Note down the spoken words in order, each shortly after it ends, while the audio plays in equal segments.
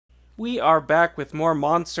We are back with more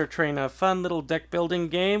Monster Train, a fun little deck building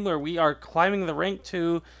game where we are climbing the rank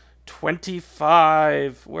to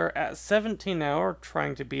 25. We're at 17 now, we're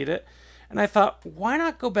trying to beat it. And I thought, why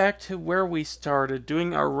not go back to where we started,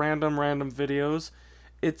 doing our random videos.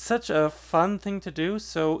 It's such a fun thing to do,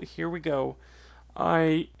 so here we go.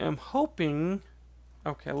 I am hoping...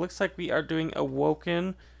 Okay, looks like we are doing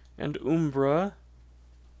Awoken and Umbra.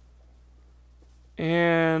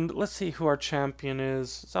 And let's see who our champion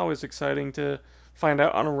is. It's always exciting to find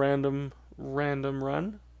out on a random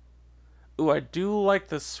run. Ooh, I do like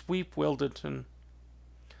the Sweep Wildenton.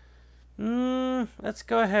 Let's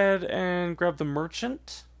go ahead and grab the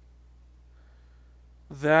Merchant.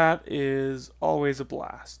 That is always a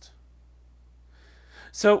blast.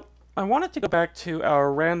 So, I wanted to go back to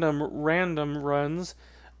our random runs.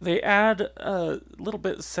 They add a little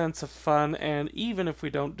bit sense of fun, and even if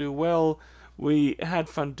we don't do well, we had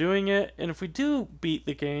fun doing it, and if we do beat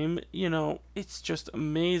the game, you know, it's just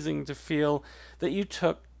amazing to feel that you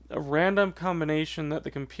took a random combination that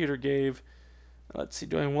the computer gave. Let's see,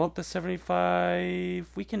 do I want the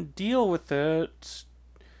 75? We can deal with it.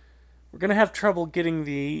 We're going to have trouble getting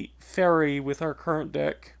the Fairy with our current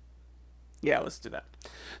deck. Yeah, let's do that.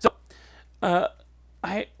 So,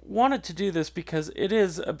 I wanted to do this because it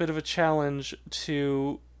is a bit of a challenge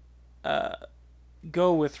to...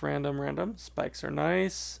 go with random. Spikes are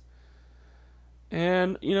nice.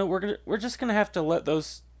 And, you know, we're just going to have to let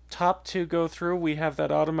those top two go through. We have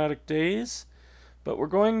that automatic daze. But we're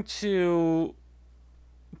going to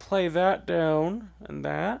play that down and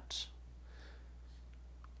that.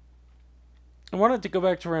 I wanted to go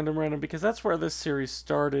back to random because that's where this series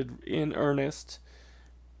started in earnest.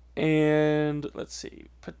 And, let's see,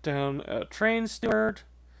 put down a Train Steward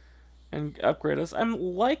and upgrade us. I'm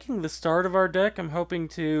liking the start of our deck. I'm hoping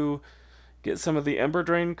to get some of the Ember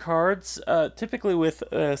Drain cards. Typically with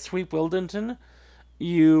Sweep Wildenton,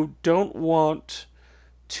 you don't want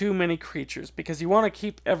too many creatures because you want to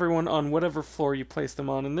keep everyone on whatever floor you place them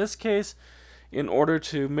on. In this case, in order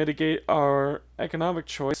to mitigate our economic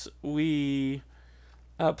choice, we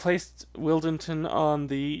placed Wildenton on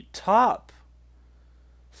the top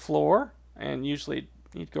floor, and usually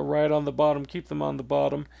you'd go right on the bottom, keep them on the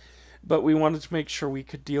bottom. But we wanted to make sure we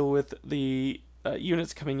could deal with the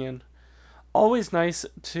units coming in. Always nice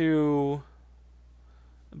to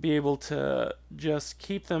be able to just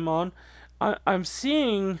keep them on. I'm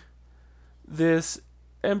seeing this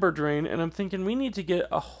Ember Drain, and I'm thinking we need to get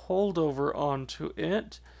a holdover onto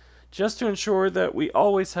it just to ensure that we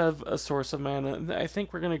always have a source of mana. I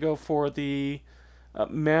think we're going to go for the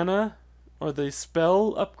mana or the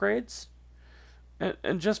spell upgrades.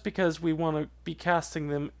 And just because we want to be casting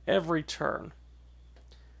them every turn.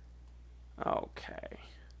 Okay.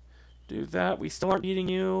 Do that. We still aren't beating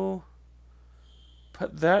you.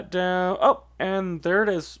 Put that down. Oh, and there it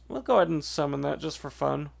is. We'll go ahead and summon that just for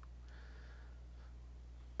fun.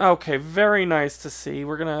 Okay, very nice to see.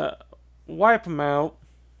 We're going to wipe them out.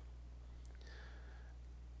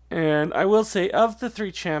 And I will say, of the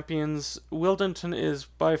three champions, Wildenton is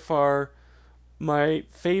by far my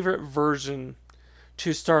favorite version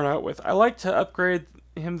to start out with. I like to upgrade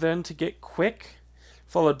him then to get quick,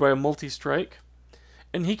 followed by a multi-strike,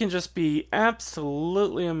 and he can just be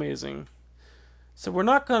absolutely amazing. So we're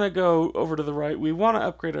not going to go over to the right. We want to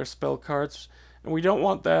upgrade our spell cards, and we don't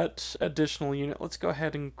want that additional unit. Let's go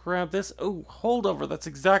ahead and grab this. Oh, holdover. That's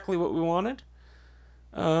exactly what we wanted.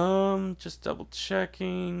 Just double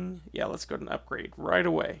checking. Yeah, let's go ahead and upgrade right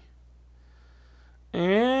away.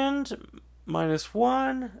 And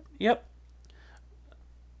 -1. Yep.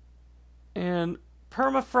 And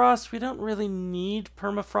Permafrost, we don't really need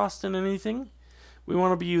Permafrost in anything. We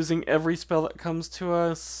want to be using every spell that comes to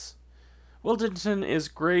us. Wildenton is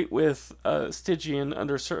great with Stygian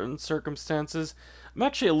under certain circumstances. I'm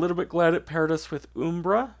actually a little bit glad it paired us with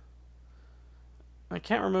Umbra. I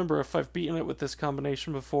can't remember if I've beaten it with this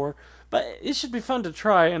combination before, but it should be fun to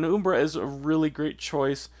try, and Umbra is a really great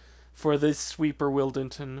choice for this Sweeper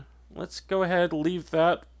Wildenton. Let's go ahead and leave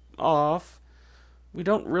that off. We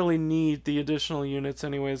don't really need the additional units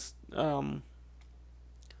anyways. Let's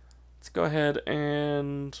go ahead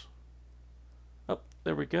and... Oh,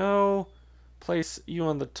 there we go. Place you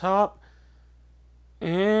on the top.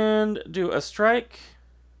 And do a strike.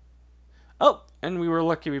 Oh, and we were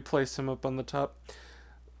lucky we placed him up on the top.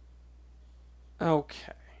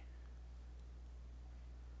 Okay.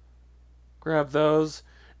 Grab those.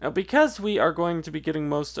 Now, because we are going to be getting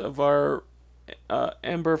most of our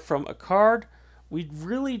Ember from a card, we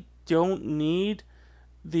really don't need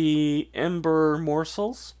the Ember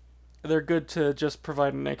morsels. They're good to just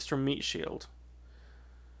provide an extra meat shield.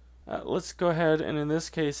 Let's go ahead and in this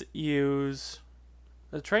case use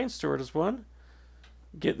the train steward as one.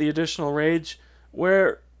 Get the additional rage.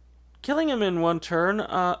 We're killing him in one turn.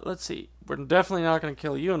 Let's see. We're definitely not going to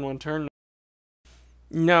kill you in one turn.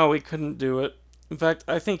 No, we couldn't do it. In fact,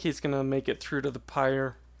 I think he's going to make it through to the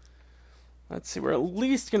pyre. Let's see. We're at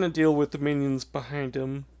least going to deal with the minions behind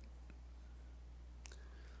him.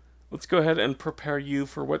 Let's go ahead and prepare you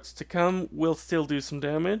for what's to come. We'll still do some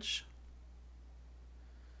damage.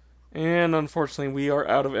 And unfortunately, we are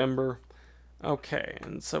out of Ember. Okay,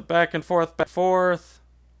 and so back and forth, back and forth.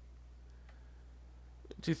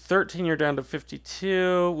 Do 13, you're down to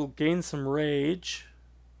 52. We'll gain some rage.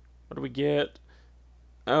 What do we get?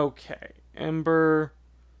 Okay, Ember.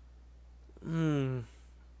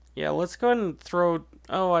 Yeah, let's go ahead and throw...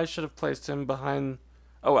 Oh, I should have placed him behind...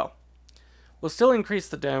 Oh, well. We'll still increase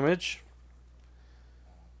the damage.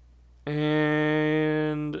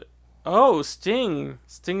 And... Oh, Sting.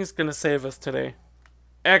 Sting is going to save us today.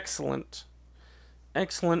 Excellent.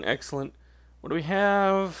 Excellent, excellent. What do we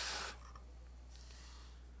have?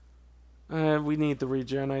 We need the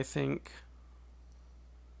regen, I think.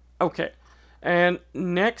 Okay. And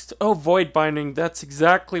next... Oh, Void Binding. That's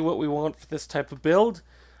exactly what we want for this type of build.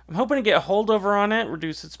 I'm hoping to get a holdover on it,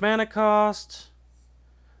 reduce its mana cost.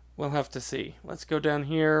 We'll have to see. Let's go down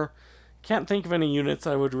here. Can't think of any units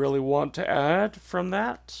I would really want to add from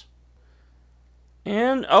that.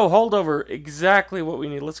 And, oh, holdover. Exactly what we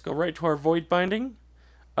need. Let's go right to our Void Binding.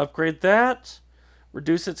 Upgrade that.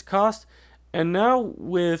 Reduce its cost. And now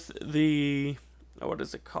with the... what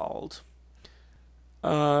is it called?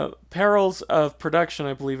 Perils of Production,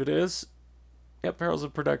 I believe it is. Yep, Perils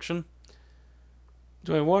of Production.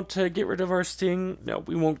 Do I want to get rid of our Sting? No,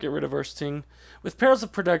 we won't get rid of our Sting. With Perils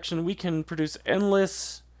of Production, we can produce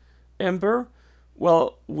endless Ember.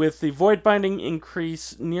 Well, with the Void Binding,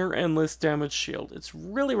 increase near endless damage shield. It's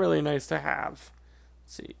really, really nice to have.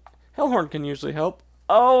 Let's see. Hellhorn can usually help.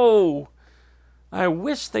 Oh! I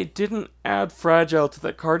wish they didn't add Fragile to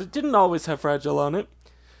that card. It didn't always have Fragile on it.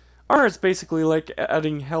 Honor is basically like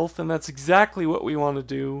adding health, and that's exactly what we want to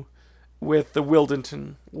do with the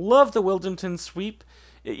Wildenton. Love the Wildenton sweep.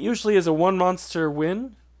 It usually is a one monster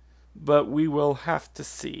win, but we will have to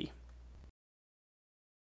see.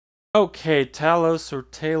 Okay, Talos or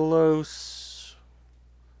Talos.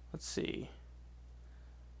 Let's see.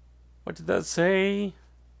 What did that say?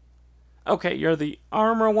 Okay, you're the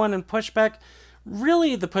armor one and pushback.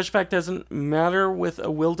 Really, the pushback doesn't matter with a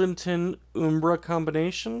Wildenton Umbra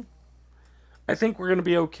combination. I think we're going to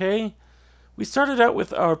be okay. We started out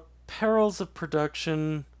with our Perils of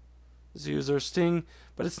Production. Let's use our Sting,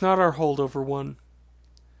 but it's not our holdover one.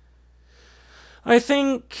 I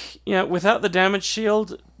think, yeah, without the damage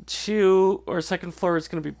shield, 2 or second floor is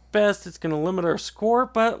going to be best. It's going to limit our score,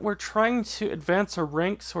 but we're trying to advance our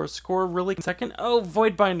rank so our score really can second. Oh,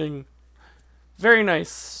 Void Binding. Very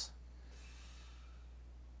nice.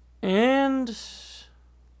 And...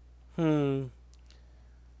 do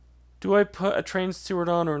I put a train steward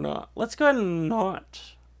on or not? Let's go ahead and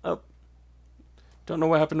not. Oh. Don't know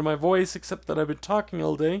what happened to my voice, except that I've been talking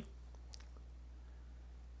all day.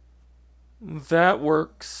 That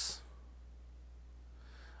works.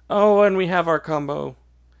 Oh, and we have our combo.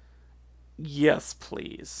 Yes,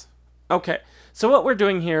 please. Okay, so what we're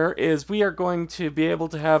doing here is we are going to be able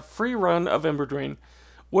to have free run of Ember Drain.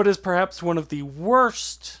 What is perhaps one of the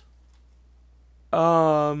worst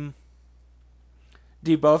debuffs,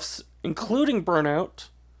 including Burnout,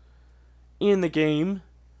 in the game,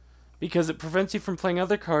 because it prevents you from playing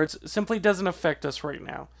other cards, simply doesn't affect us right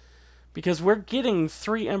now. Because we're getting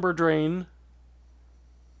 3 Ember Drain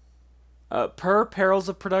per Perils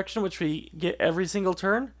of Production, which we get every single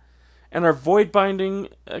turn. And our Void Binding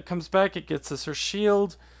comes back, it gets us our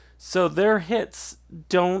shield. So their hits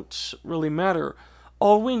don't really matter.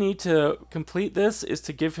 All we need to complete this is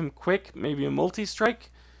to give him quick, maybe a multi-strike,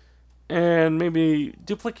 and maybe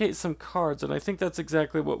duplicate some cards. And I think that's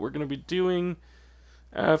exactly what we're going to be doing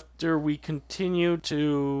after we continue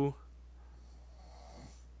to...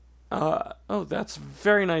 oh, that's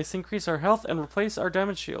very nice. Increase our health and replace our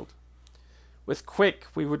damage shield. With quick,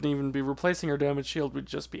 we wouldn't even be replacing our damage shield, we'd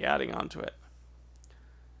just be adding on to it.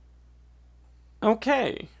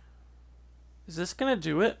 Okay. Is this gonna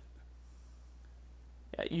do it?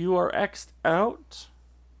 Yeah, you are X'd out.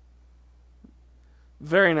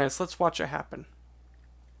 Very nice. Let's watch it happen.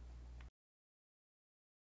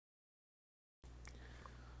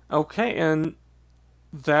 Okay, and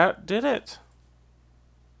that did it.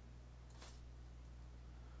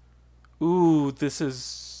 Ooh, this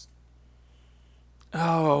is...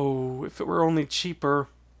 Oh, if it were only cheaper.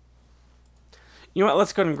 You know what,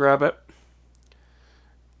 let's go ahead and grab it.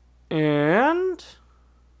 And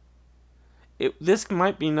this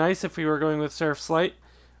might be nice if we were going with Seraph's Light.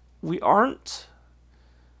 We aren't.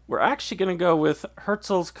 We're actually going to go with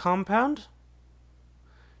Herzl's Compound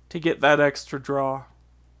to get that extra draw.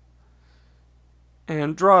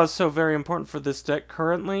 And draw is so very important for this deck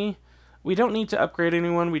currently. We don't need to upgrade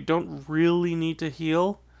anyone. We don't really need to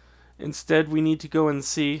heal. Instead, we need to go and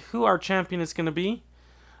see who our champion is going to be.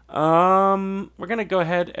 We're going to go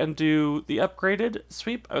ahead and do the upgraded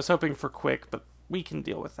sweep. I was hoping for quick, but we can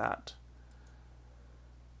deal with that.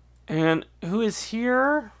 And who is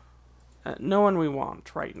here? No one we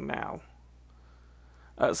want right now.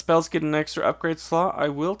 Spells get an extra upgrade slot. I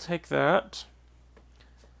will take that.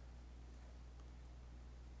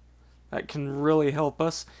 That can really help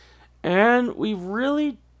us. And we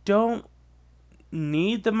really don't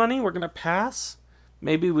need the money. We're going to pass.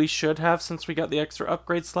 Maybe we should have since we got the extra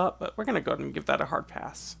upgrade slot, but we're going to go ahead and give that a hard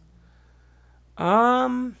pass.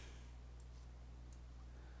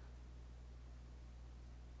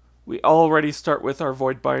 We already start with our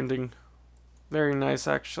Void Binding. Very nice,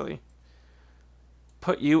 actually.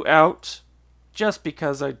 Put you out just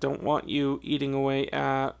because I don't want you eating away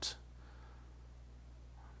at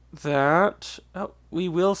that. Oh, we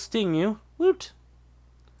will sting you. Woot!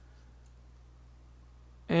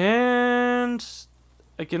 And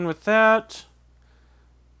again with that.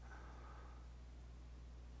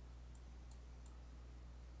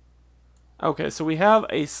 Okay, so we have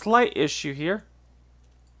a slight issue here.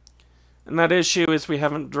 And that issue is we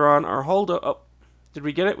haven't drawn our hold. Oh, did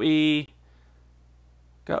we get it? We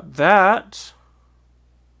got that.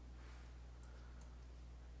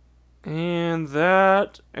 And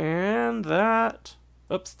that. And that.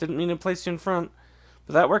 Oops, didn't mean to place you in front.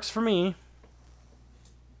 But that works for me.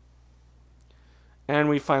 And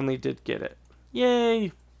we finally did get it.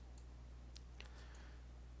 Yay!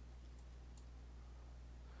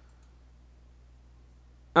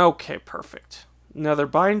 Okay, perfect. Another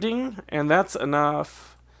binding, and that's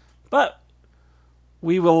enough. But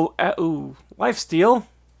we will... ooh, lifesteal.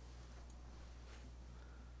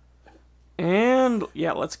 And,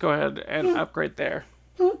 yeah, let's go ahead and upgrade there.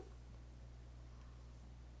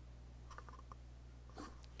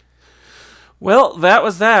 Well, that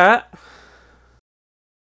was that.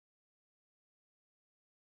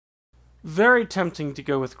 Very tempting to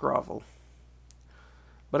go with Grovel.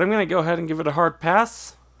 But I'm going to go ahead and give it a hard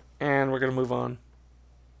pass. And we're going to move on.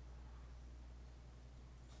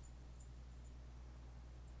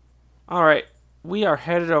 Alright, we are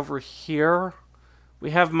headed over here.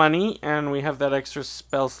 We have money, and we have that extra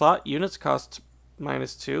spell slot. Units cost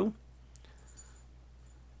 -2.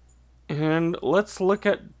 And let's look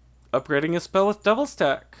at upgrading a spell with double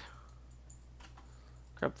stack.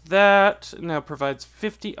 Grab that. It now provides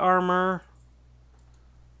 50 armor.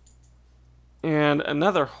 And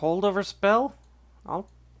another holdover spell. I'll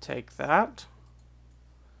take that.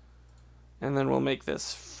 And then we'll make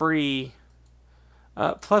this free.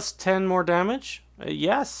 Plus 10 more damage.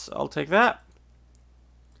 Yes, I'll take that.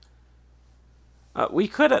 We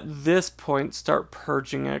could at this point start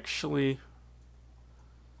purging, actually.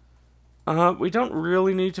 We don't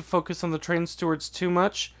really need to focus on the train stewards too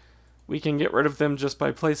much. We can get rid of them just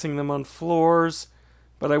by placing them on floors.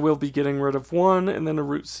 But I will be getting rid of one and then a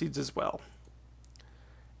root seeds as well.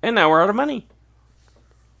 And now we're out of money.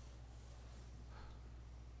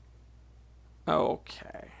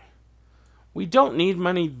 Okay. We don't need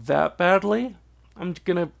money that badly. I'm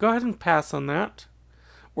going to go ahead and pass on that.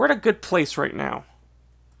 We're at a good place right now,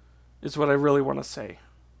 is what I really want to say.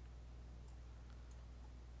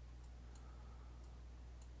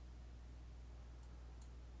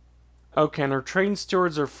 Okay, and our train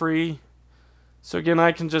stewards are free. So again,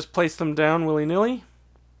 I can just place them down willy-nilly.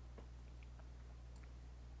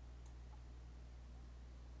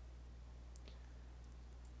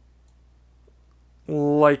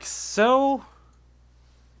 Like so.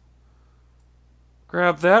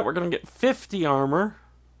 Grab that. We're going to get 50 armor.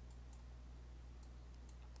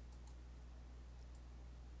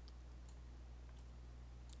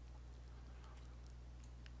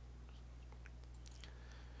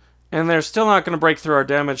 And they're still not going to break through our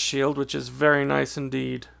damage shield, which is very nice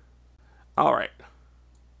indeed. Alright.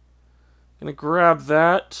 Gonna grab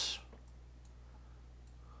that.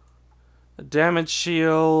 The damage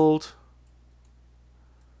shield.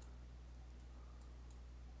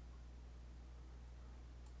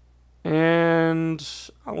 And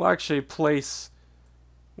I'll actually place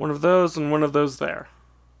one of those and one of those there.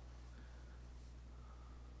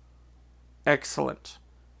 Excellent.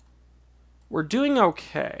 We're doing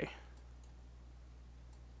okay.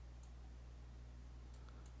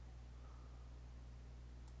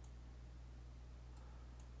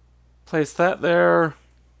 Place that there.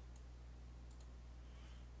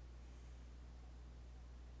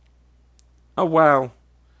 Oh, wow.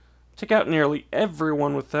 Took out nearly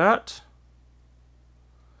everyone with that.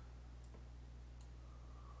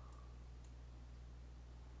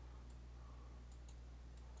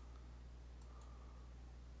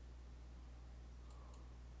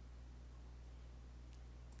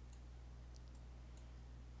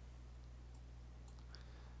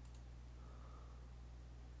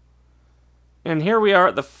 And here we are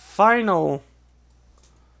at the final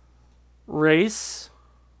race.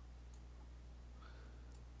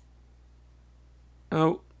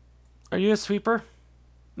 Oh, are you a sweeper?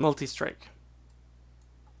 Multi-strike.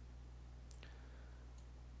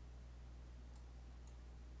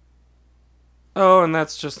 Oh, and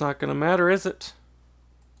that's just not going to matter, is it?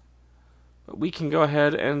 But we can go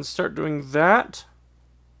ahead and start doing that.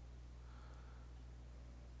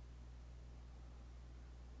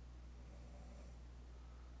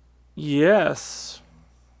 Yes.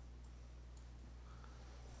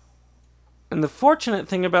 And the fortunate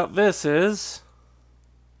thing about this is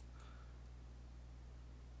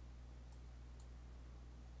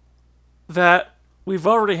that we've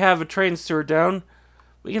already have a train steward down.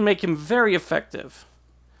 We can make him very effective.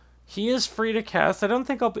 He is free to cast. I don't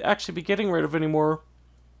think I'll actually be getting rid of any more.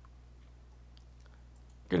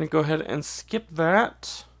 Gonna go ahead and skip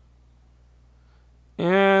that.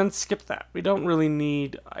 And skip that. We don't really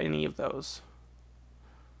need any of those.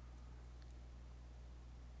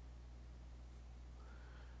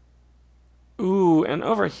 Ooh, and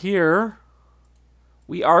over here,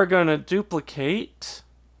 we are gonna duplicate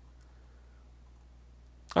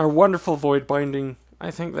our wonderful Void Binding. I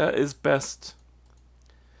think that is best.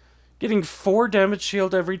 Getting 4 damage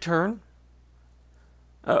shield every turn.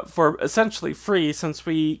 For essentially free, since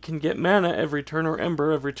we can get mana every turn or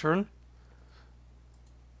Ember every turn.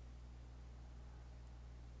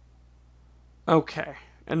 Okay,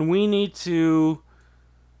 and we need to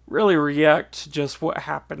really react to just what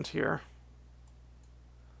happened here.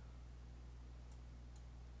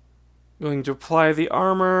 Going to apply the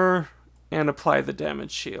armor and apply the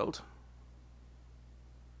damage shield.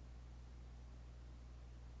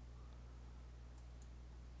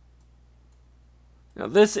 Now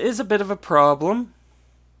this is a bit of a problem.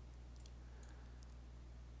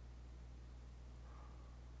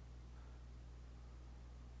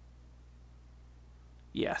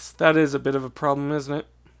 Yes, that is a bit of a problem, isn't it?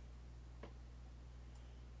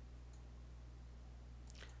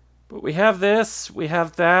 But we have this, we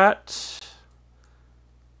have that.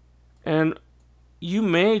 And you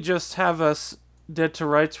may just have us dead to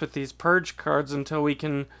rights with these purge cards until we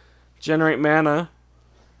can generate mana.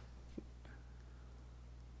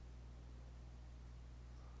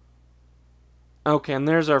 Okay, and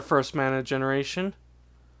there's our first mana generation.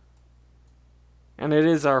 And it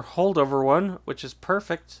is our holdover one, which is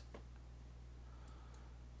perfect.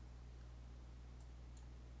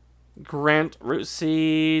 Grant root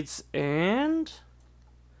seeds and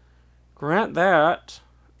grant that.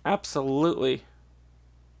 Absolutely.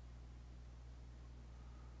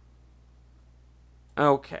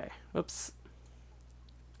 Okay. Oops.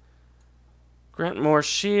 Grant more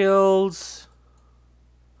shields.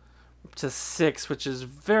 Up to 6, which is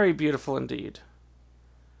very beautiful indeed.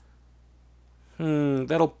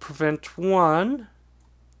 That'll prevent 1.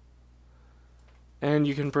 And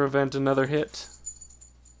you can prevent another hit.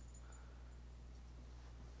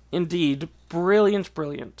 Indeed. Brilliant,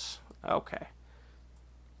 brilliant. Okay.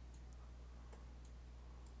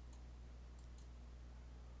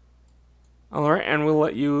 Alright, and we'll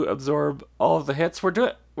let you absorb all of the hits. We're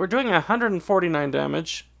doing 149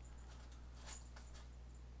 damage.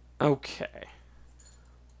 Okay.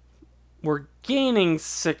 We're gaining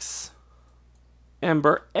 6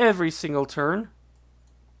 Ember every single turn.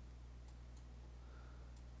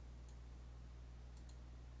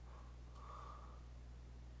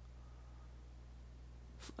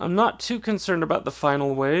 I'm not too concerned about the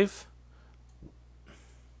final wave.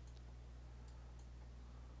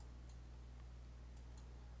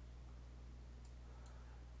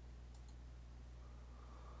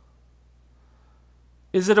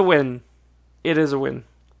 Is it a win? It is a win.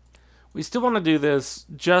 We still want to do this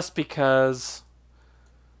just because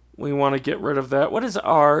we want to get rid of that. What is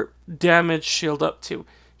our damage shield up to?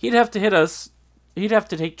 He'd have to hit us. He'd have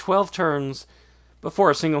to take 12 turns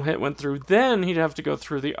before a single hit went through. Then he'd have to go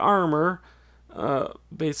through the armor.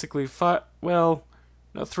 Basically, 3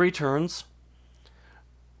 turns.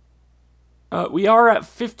 We are at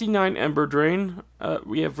 59 Ember Drain.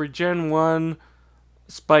 We have Regen 1,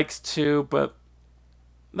 Spikes 2, but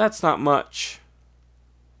that's not much.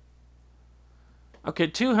 Okay,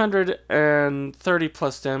 230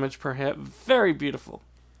 plus damage per hit. Very beautiful.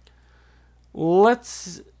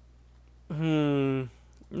 Let's... None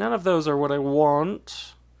of those are what I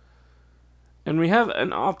want. And we have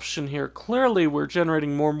an option here. Clearly, we're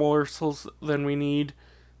generating more morsels than we need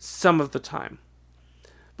some of the time.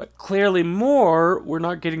 But clearly more, we're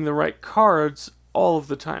not getting the right cards all of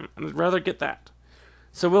the time. And I'd rather get that.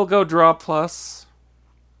 So we'll go draw plus.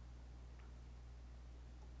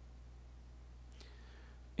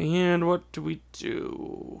 And what do we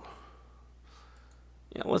do?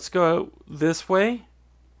 Yeah, let's go this way.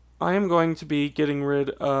 I am going to be getting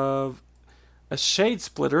rid of a Shade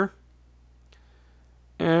Splitter.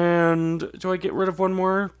 And do I get rid of one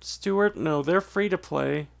more Steward? No, they're free to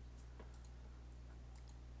play.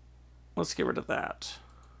 Let's get rid of that.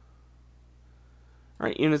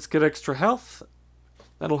 Alright, units get extra health.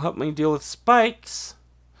 That'll help me deal with spikes.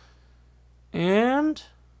 And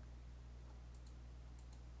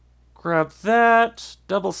grab that.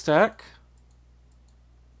 Double stack.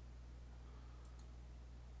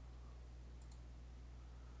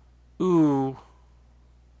 Ooh.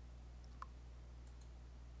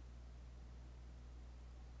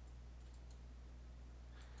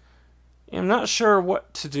 I'm not sure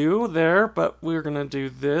what to do there, but we're going to do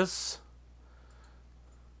this.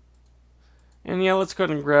 And yeah, let's go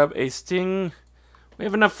ahead and grab a Sting. We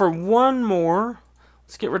have enough for one more.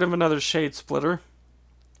 Let's get rid of another Shade Splitter.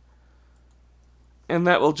 And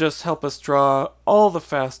that will just help us draw all the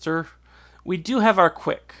faster. We do have our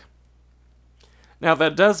Quick. Now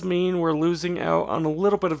that does mean we're losing out on a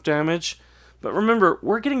little bit of damage. But remember,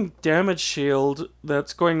 we're getting damage shield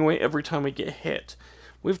that's going away every time we get hit.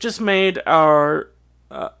 We've just made our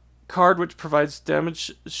card which provides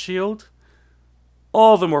damage shield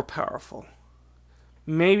all the more powerful.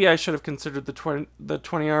 Maybe I should have considered the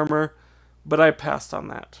 20 armor, but I passed on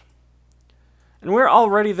that. And we're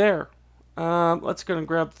already there. Let's go and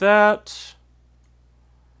grab that.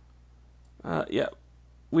 Yeah,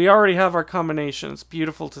 we already have our combination. It's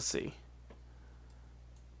beautiful to see.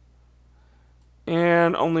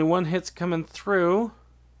 And only one hit's coming through.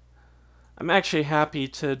 I'm actually happy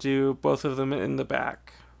to do both of them in the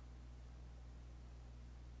back.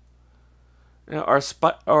 Now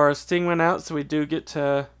our Sting went out, so we do get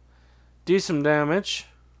to do some damage.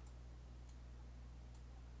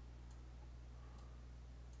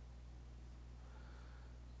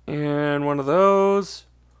 And one of those.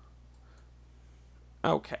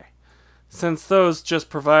 Okay. Since those just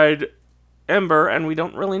provide Ember, and we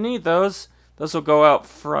don't really need those, those will go out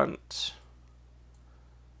front.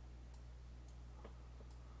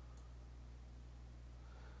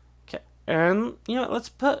 Okay, and, you know, let's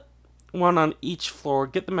put one on each floor,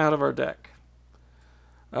 get them out of our deck.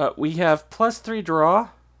 We have +3 draw.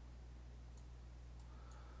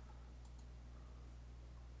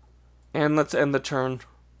 And let's end the turn.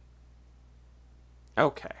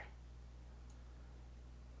 Okay.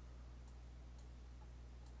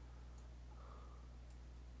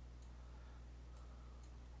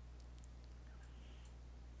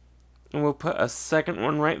 And we'll put a second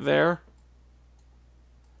one right there.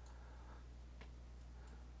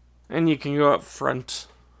 And you can go up front.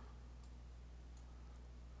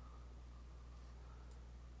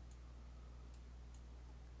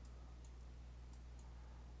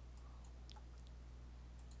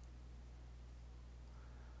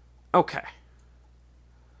 Okay.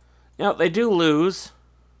 Now, they do lose.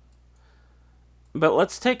 But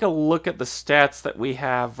let's take a look at the stats that we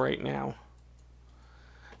have right now.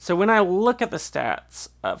 So when I look at the stats,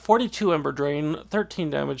 42 Ember Drain, 13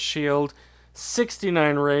 damage shield,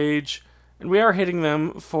 69 rage, and we are hitting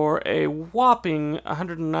them for a whopping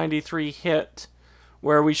 193 hit,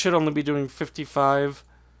 where we should only be doing 55.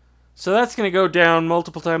 So that's going to go down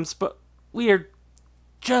multiple times, but we are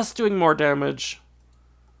just doing more damage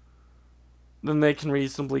than they can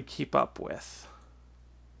reasonably keep up with.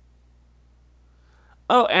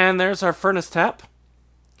 Oh, and there's our Furnace Tap.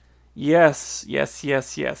 Yes, yes,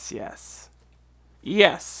 yes, yes, yes.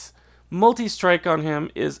 Yes. Multi-strike on him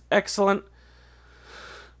is excellent.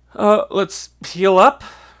 Let's heal up.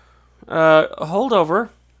 Hold over.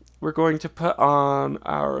 We're going to put on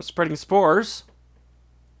our Spreading Spores.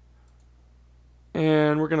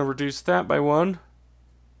 And we're going to reduce that by 1.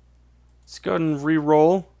 Let's go ahead and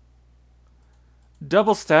re-roll.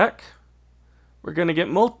 Double stack. We're going to get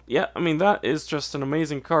yeah, I mean, that is just an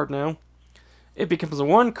amazing card now. It becomes a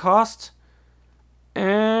 1 cost.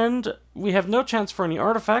 And we have no chance for any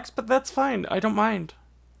artifacts, but that's fine. I don't mind.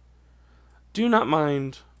 Do not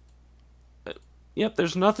mind. Yep,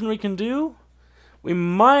 there's nothing we can do. We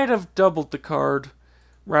might have doubled the card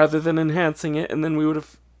rather than enhancing it, and then we would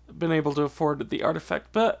have been able to afford the artifact,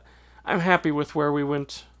 but I'm happy with where we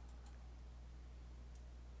went.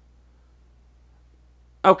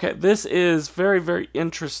 Okay, this is very, very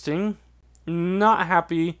interesting. Not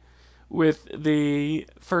happy with the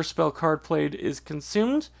first spell card played is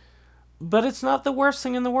consumed, but it's not the worst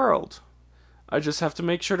thing in the world. I just have to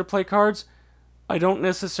make sure to play cards I don't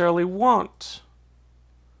necessarily want.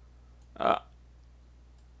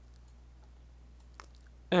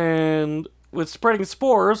 And with spreading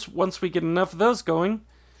spores, once we get enough of those going,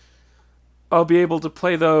 I'll be able to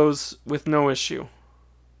play those with no issue.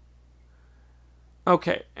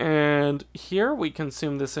 Okay, and here we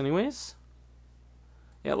consume this anyways.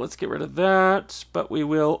 Yeah, let's get rid of that, but we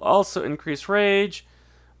will also increase rage,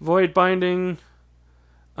 void binding.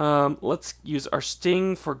 Let's use our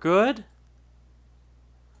sting for good.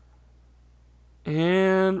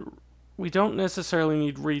 And we don't necessarily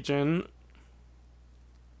need regen.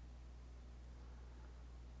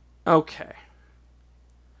 Okay.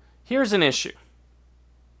 Here's an issue.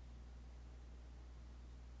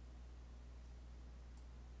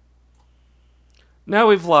 Now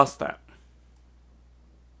we've lost that.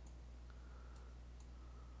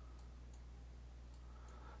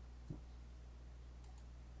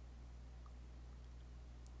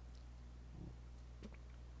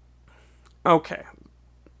 Okay.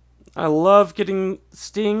 I love getting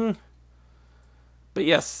sting. But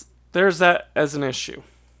yes, there's that as an issue.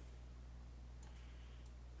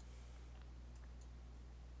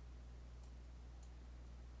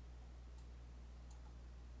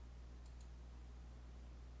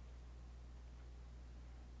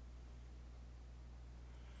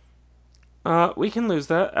 We can lose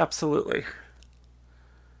that, absolutely.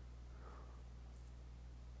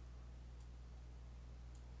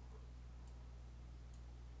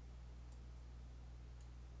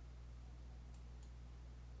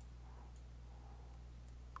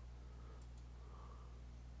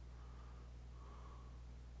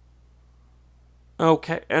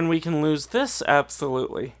 Okay, and we can lose this,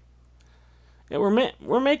 absolutely. Yeah,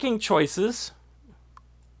 we're making choices.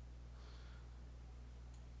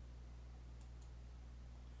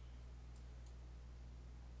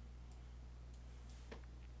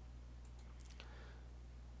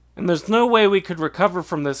 And there's no way we could recover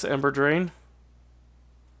from this Ember Drain.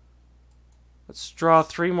 Let's draw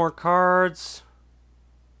 3 more cards.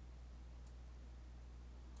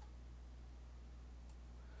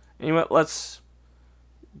 Anyway, let's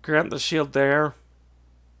grant the shield there.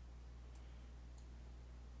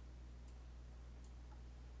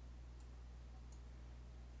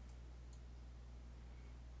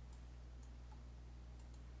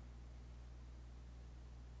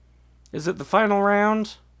 Is it the final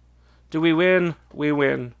round? Do we win? We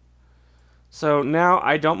win. So now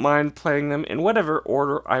I don't mind playing them in whatever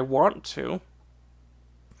order I want to.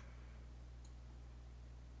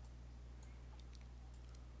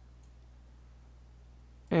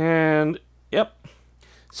 And, yep.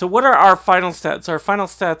 So what are our final stats? Our final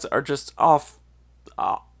stats are just off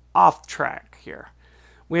track here.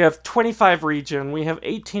 We have 25 regen, we have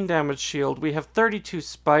 18 damage shield, we have 32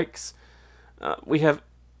 spikes, we have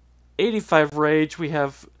 85 rage, we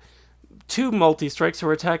have 2 multi-strikes, so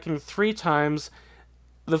we're attacking 3 times.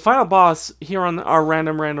 The final boss here on our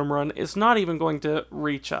random run is not even going to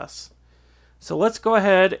reach us. So let's go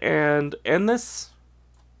ahead and end this.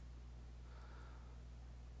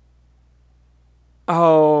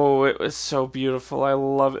 Oh, it was so beautiful. I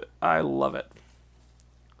love it. I love it.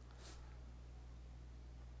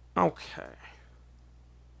 Okay.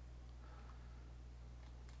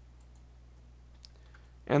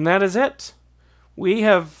 And that is it. We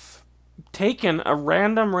have taken a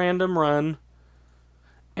random run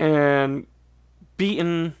and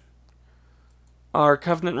beaten our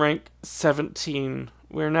Covenant rank 17.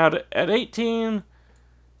 We're now at 18.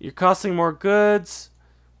 You're costing more goods.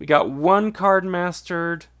 We got 1 card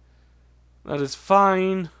mastered. That is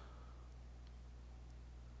fine.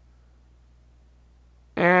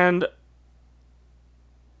 And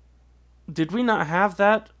did we not have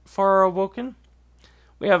that for our Awoken?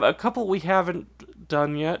 We have a couple we haven't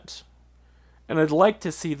done yet. And I'd like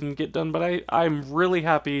to see them get done, but I'm really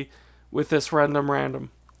happy with this random.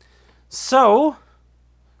 So,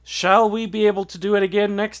 shall we be able to do it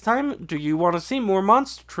again next time? Do you want to see more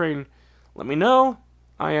Monster Train? Let me know.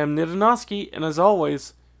 I am Nidanoski, and as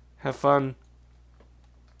always, have fun.